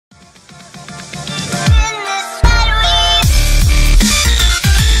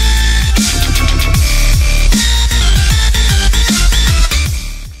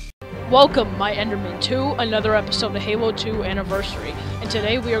Welcome, my Enderman, to another episode of Halo 2 Anniversary, and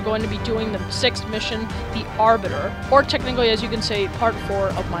today we are going to be doing the 6th mission, the Arbiter, or technically, as you can say, part 4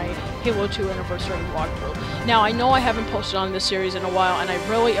 of my Halo 2 Anniversary walkthrough. Now, I know I haven't posted on this series in a while, and I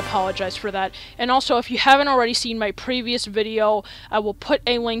really apologize for that, and also, if you haven't already seen my previous video, I will put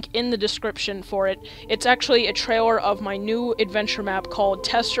a link in the description for it. It's actually a trailer of my new adventure map called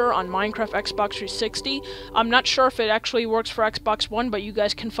Tester on Minecraft Xbox 360. I'm not sure if it actually works for Xbox One, but you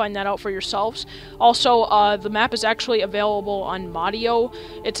guys can find that out for yourselves. Also, the map is actually available on Modio.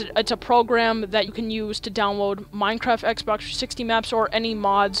 It's a program that you can use to download Minecraft Xbox 360 maps or any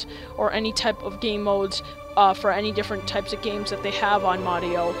mods or any type of game modes for any different types of games that they have on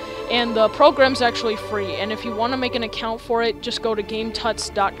Modio. And the program's actually free, and if you want to make an account for it, just go to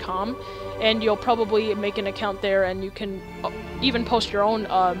GameTuts.com and you'll probably make an account there, and you can even post your own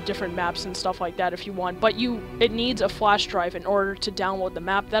different maps and stuff like that if you want. But it needs a flash drive in order to download the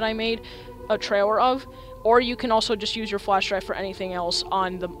map that I made a trailer of, or you can also just use your flash drive for anything else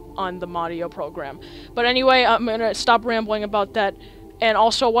on the Modio program. But anyway, I'm gonna stop rambling about that. And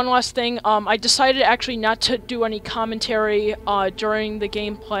also, one last thing, I decided actually not to do any commentary during the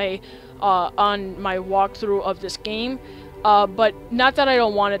gameplay on my walkthrough of this game. But not that I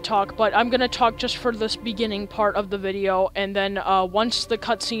don't want to talk, but I'm gonna talk just for this beginning part of the video, and then once the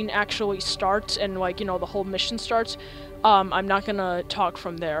cutscene actually starts and, like, you know, the whole mission starts, I'm not gonna talk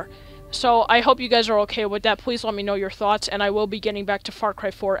from there. So I hope you guys are okay with that. Please let me know your thoughts, and I will be getting back to Far Cry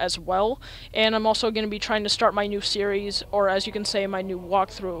 4 as well. And I'm also going to be trying to start my new series, or as you can say, my new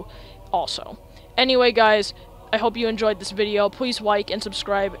walkthrough also. Anyway, guys, I hope you enjoyed this video. Please like and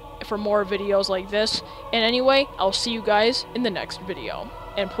subscribe for more videos like this. And anyway, I'll see you guys in the next video.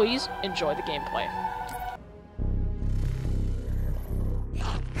 And please enjoy the gameplay.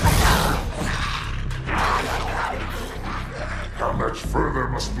 How much further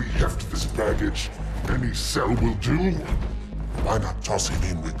must we heft this baggage? Any cell will do? Why not toss him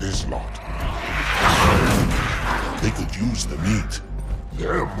in with this lot? They could use the meat.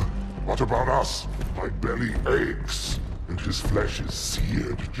 Them? What about us? My belly aches, and his flesh is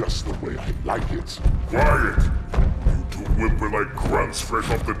seared just the way I like it. Quiet! You two whimper-like grunts fresh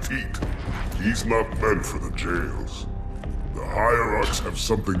off the teat. He's not meant for the jails. The hierarchs have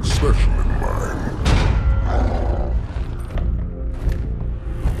something special in mind.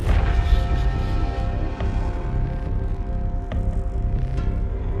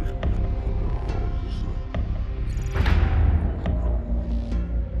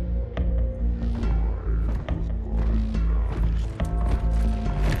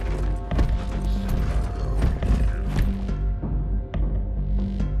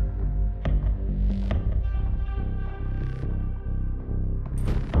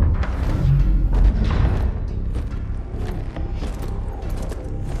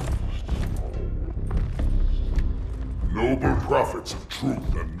 Noble prophets of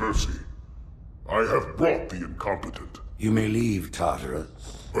truth and mercy, I have brought the incompetent. You may leave, Tartarus.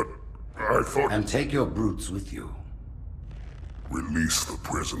 But I thought... And take your brutes with you. Release the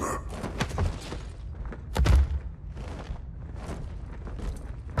prisoner.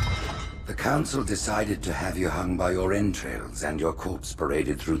 The Council decided to have you hung by your entrails and your corpse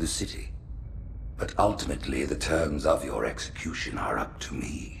paraded through the city. But ultimately, the terms of your execution are up to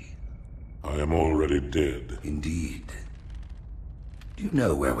me. I am already dead. Indeed. Do you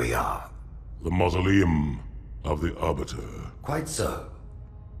know where we are? The mausoleum of the Arbiter. Quite so.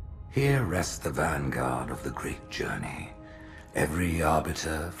 Here rests the vanguard of the great journey. Every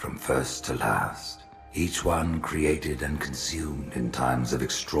Arbiter from first to last. Each one created and consumed in times of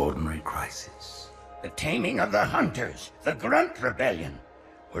extraordinary crisis. The taming of the Hunters, the Grunt Rebellion.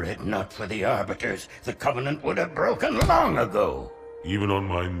 Were it not for the Arbiters, the Covenant would have broken long ago. Even on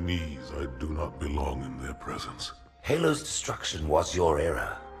my knees, I do not belong in their presence. Halo's destruction was your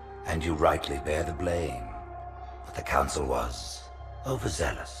error, and you rightly bear the blame. But the Council was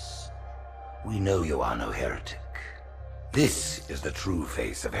overzealous. We know you are no heretic. This is the true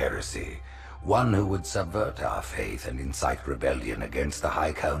face of heresy, one who would subvert our faith and incite rebellion against the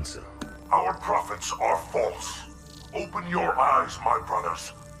High Council. Our prophets are false. Open your eyes, my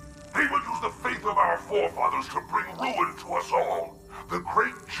brothers. They will use the faith of our forefathers to bring ruin to us all. The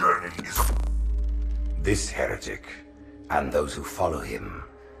great journey is a... This heretic, and those who follow him,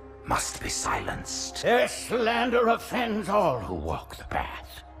 must be silenced. Their slander offends all who walk the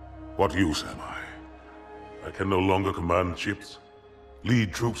path. What use am I? I can no longer command ships,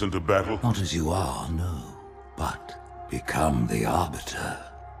 lead troops into battle. Not as you are, no, but become the Arbiter.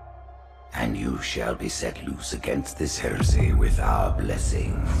 And you shall be set loose against this heresy with our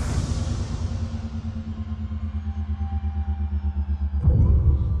blessing.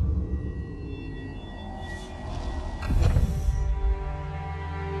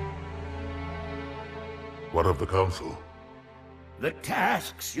 What of the Council? The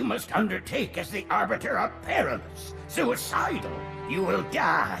tasks you must undertake as the Arbiter are perilous, suicidal. You will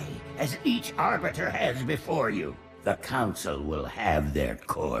die, as each Arbiter has before you. The Council will have their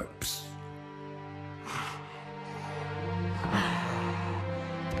corpse.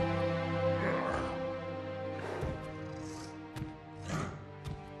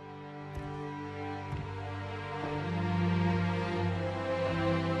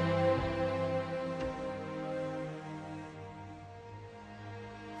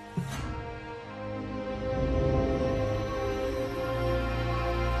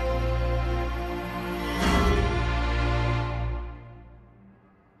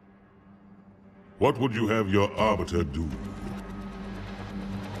 What would you have your Arbiter do?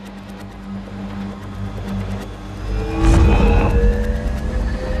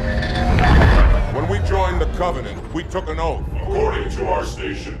 When we joined the Covenant, we took an oath. According to our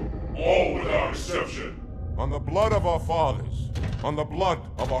station, all without exception. On the blood of our fathers, on the blood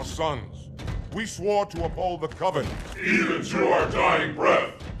of our sons, we swore to uphold the Covenant. Even to our dying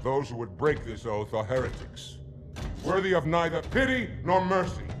breath. Those who would break this oath are heretics, worthy of neither pity nor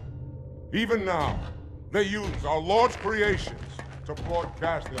mercy. Even now, they use our Lord's creations to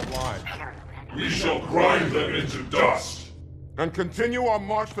broadcast their lies. We shall grind them into dust. And continue our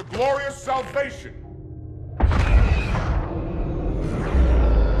march to glorious salvation.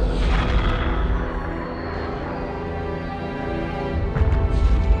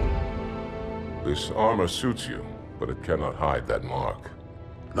 This armor suits you, but it cannot hide that mark.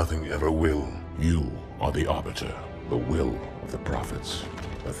 Nothing ever will. You are the Arbiter, the will of the prophets.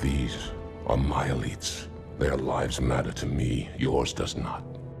 But these are my elites. Their lives matter to me, yours does not.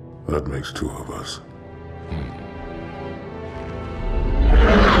 That makes two of us.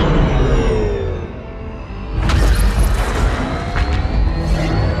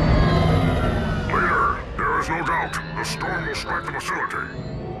 Leader, there is no doubt the storm will strike the facility.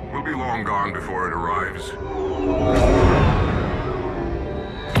 We'll be long gone before it arrives.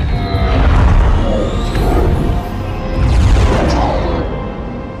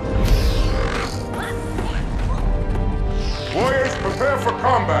 Warriors, prepare for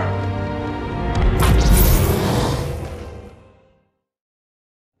combat!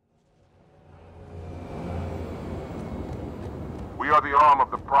 We are the arm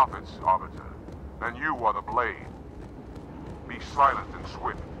of the prophets, Arbiter, and you are the blade. Be silent and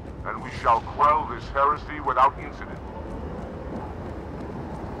swift, and we shall quell this heresy without incident.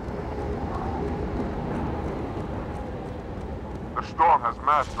 The storm has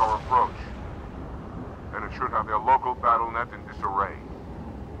masked our approach, and it should have their local battle net in disarray.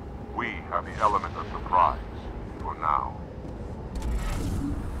 We have the element of surprise, for now.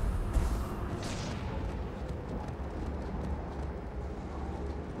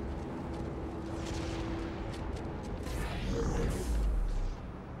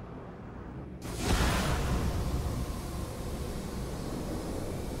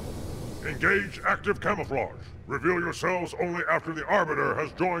 Engage active camouflage. Reveal yourselves only after the Arbiter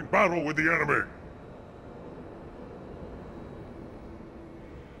has joined battle with the enemy.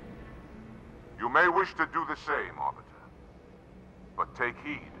 You may wish to do the same, Arbiter. But take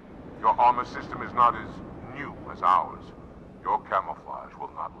heed. Your armor system is not as new as ours. Your camouflage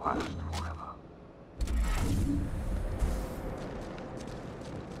will not last forever.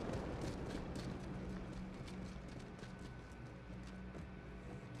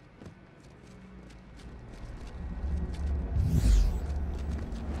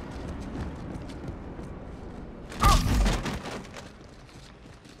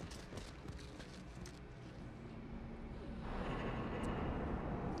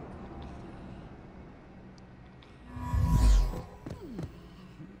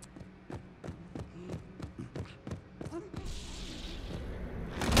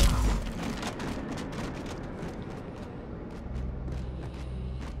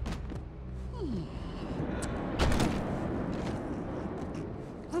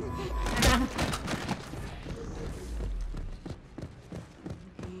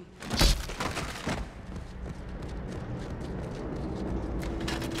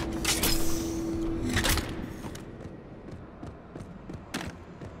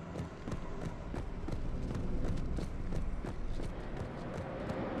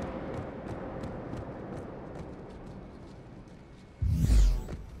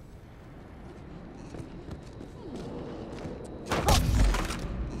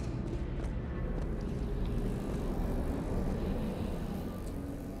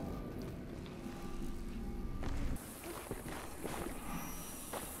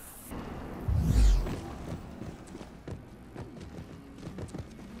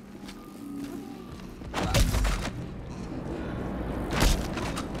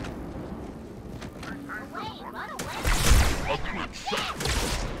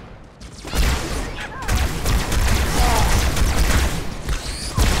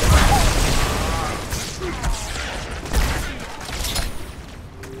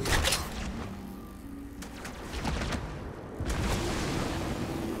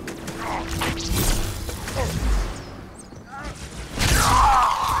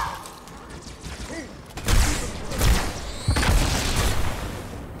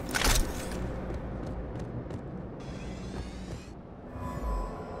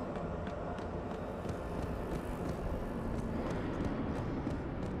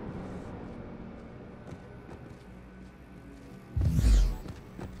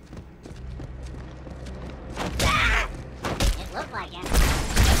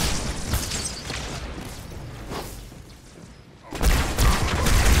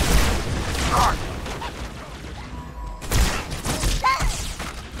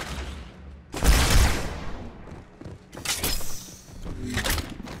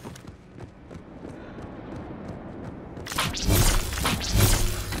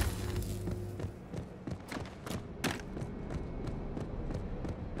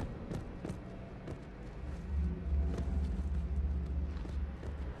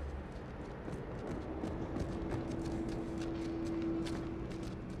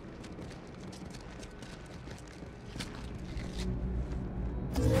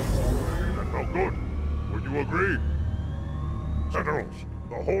 Good. Would you agree? Sentinels,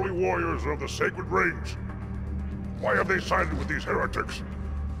 the holy warriors of the sacred range. Why have they sided with these heretics?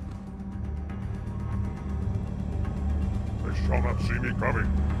 They shall not see me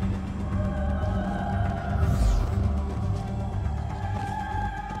coming.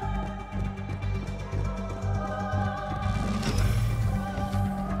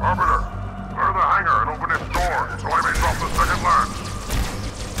 Arbiter, clear the hangar and open its door so I may drop the second lance.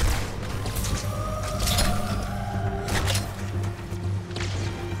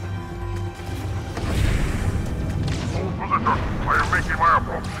 Hold position. I am making my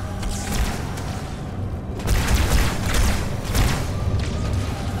approach.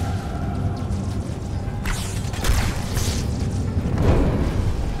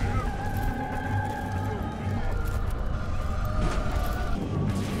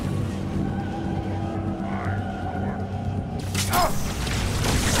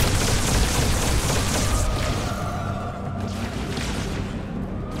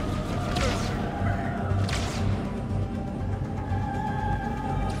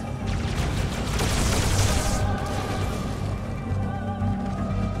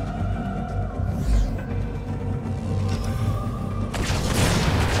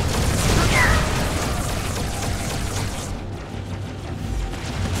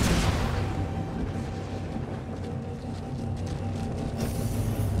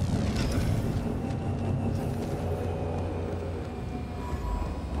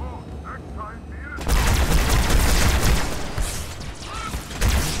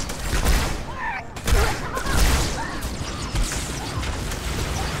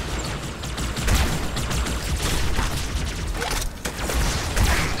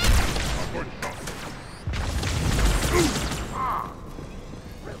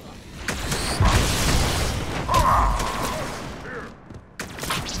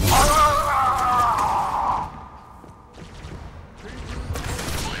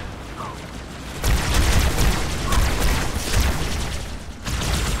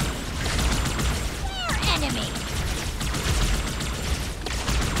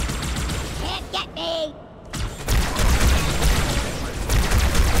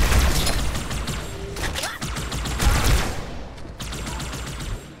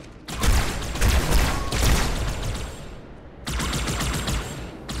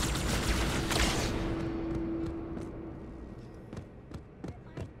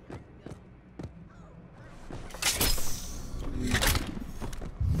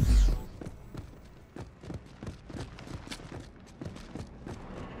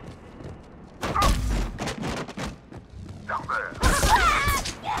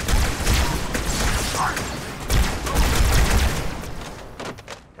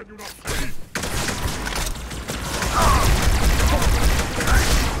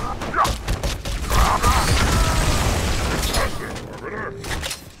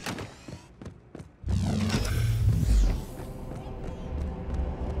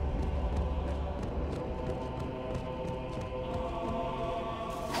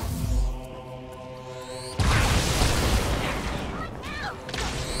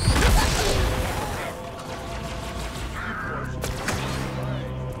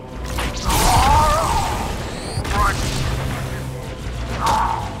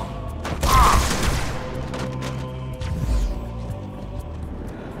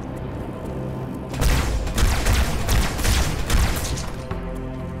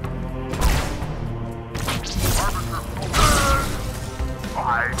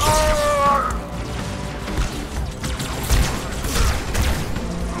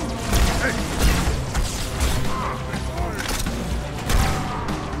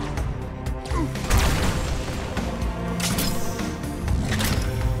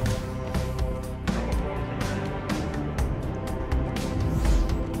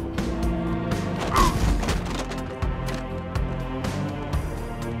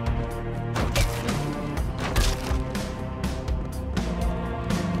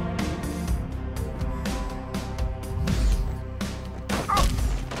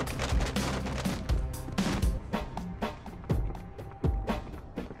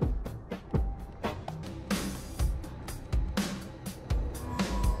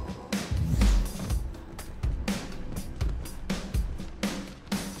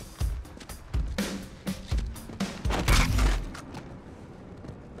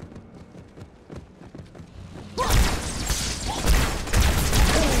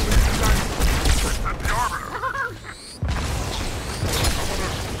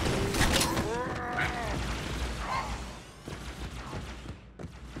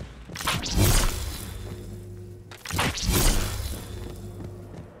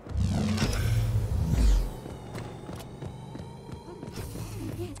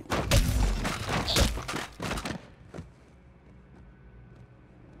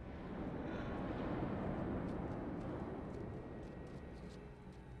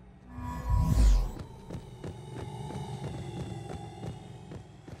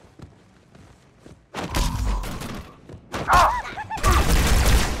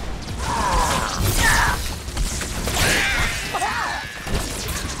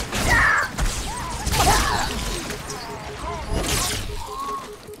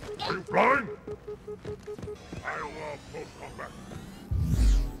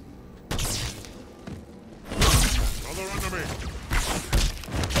 enemy!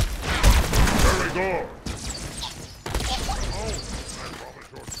 Very good! Oh, I promise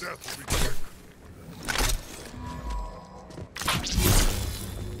your death will be quick.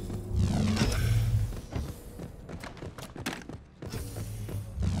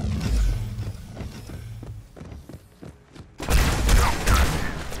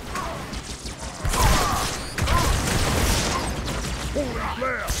 Holy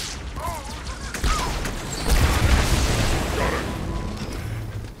flare!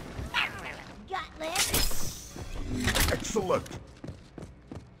 Got left. Excellent!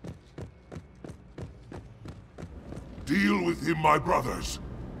 Deal with him, my brothers.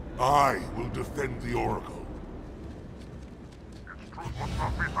 I will defend the Oracle. Its truth must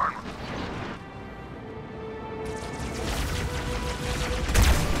not be silenced.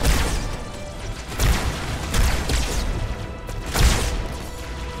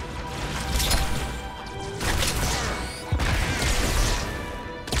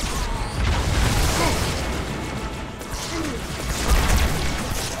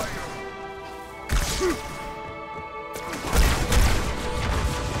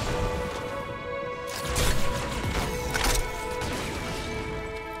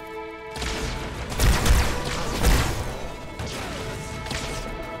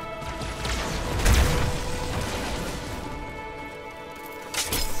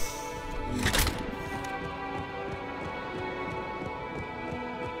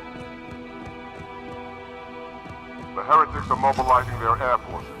 The heretics are mobilizing their air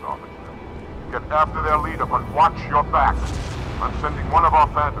forces, Arbiter. Get after their leader, but watch your back. I'm sending one of our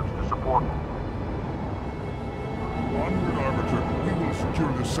phantoms to support them. Onward, Arbiter. We will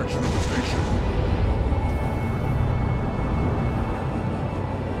secure this section of the station.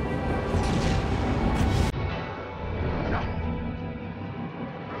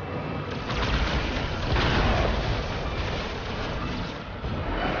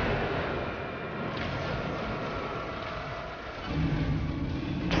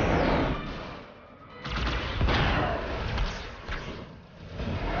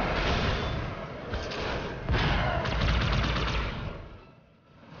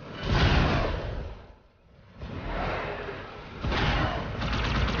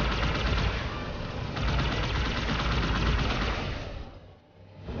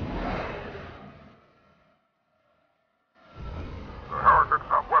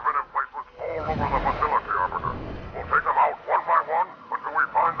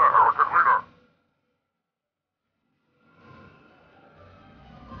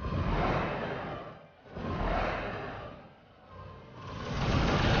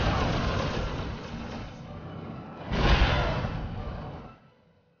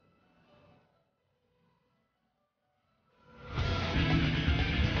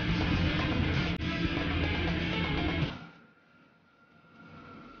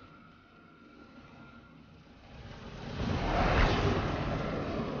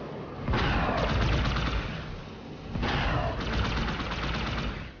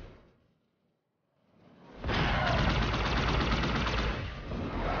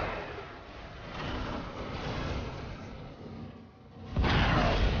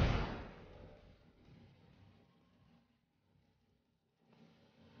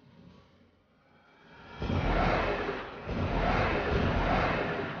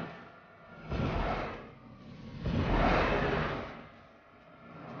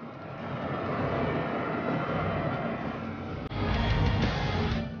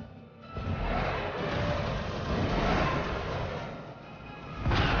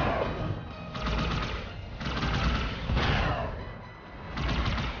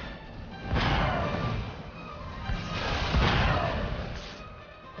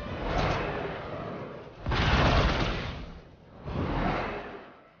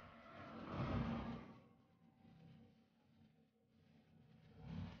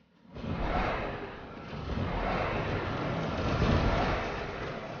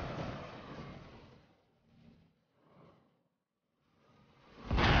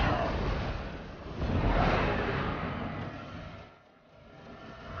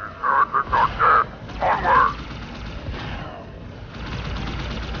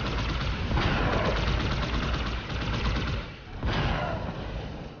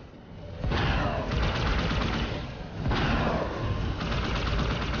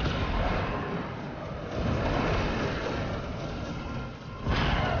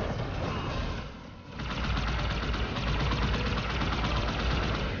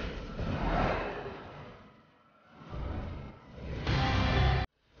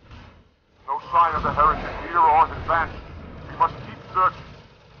 sign of the heretic leader or his vanished. We must keep searching.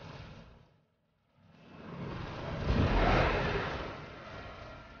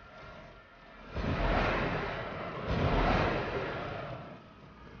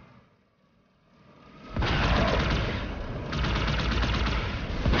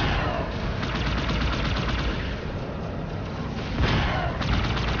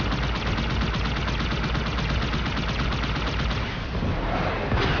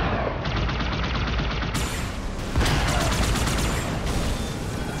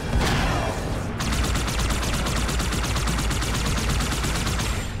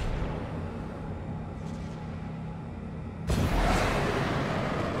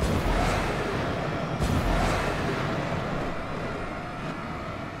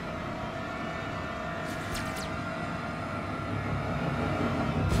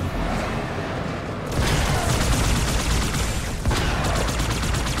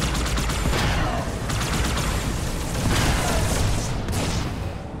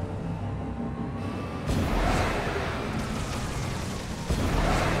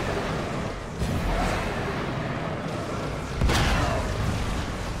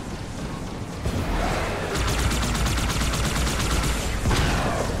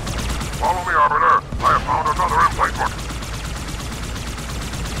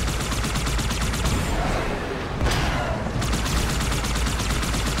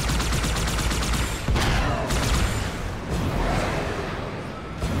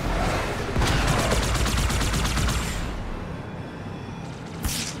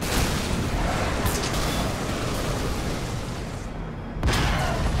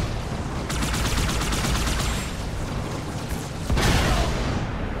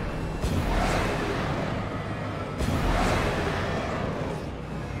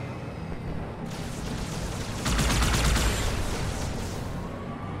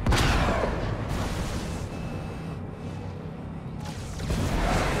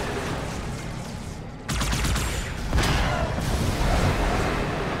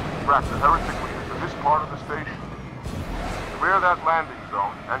 track the heretic leader to this part of the station. Clear that landing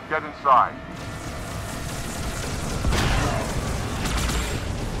zone and get inside.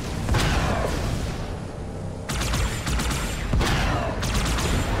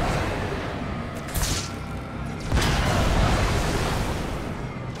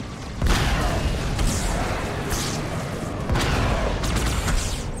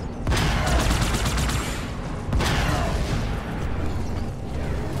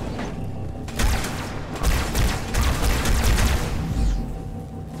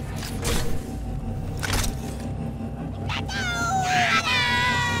 Get down!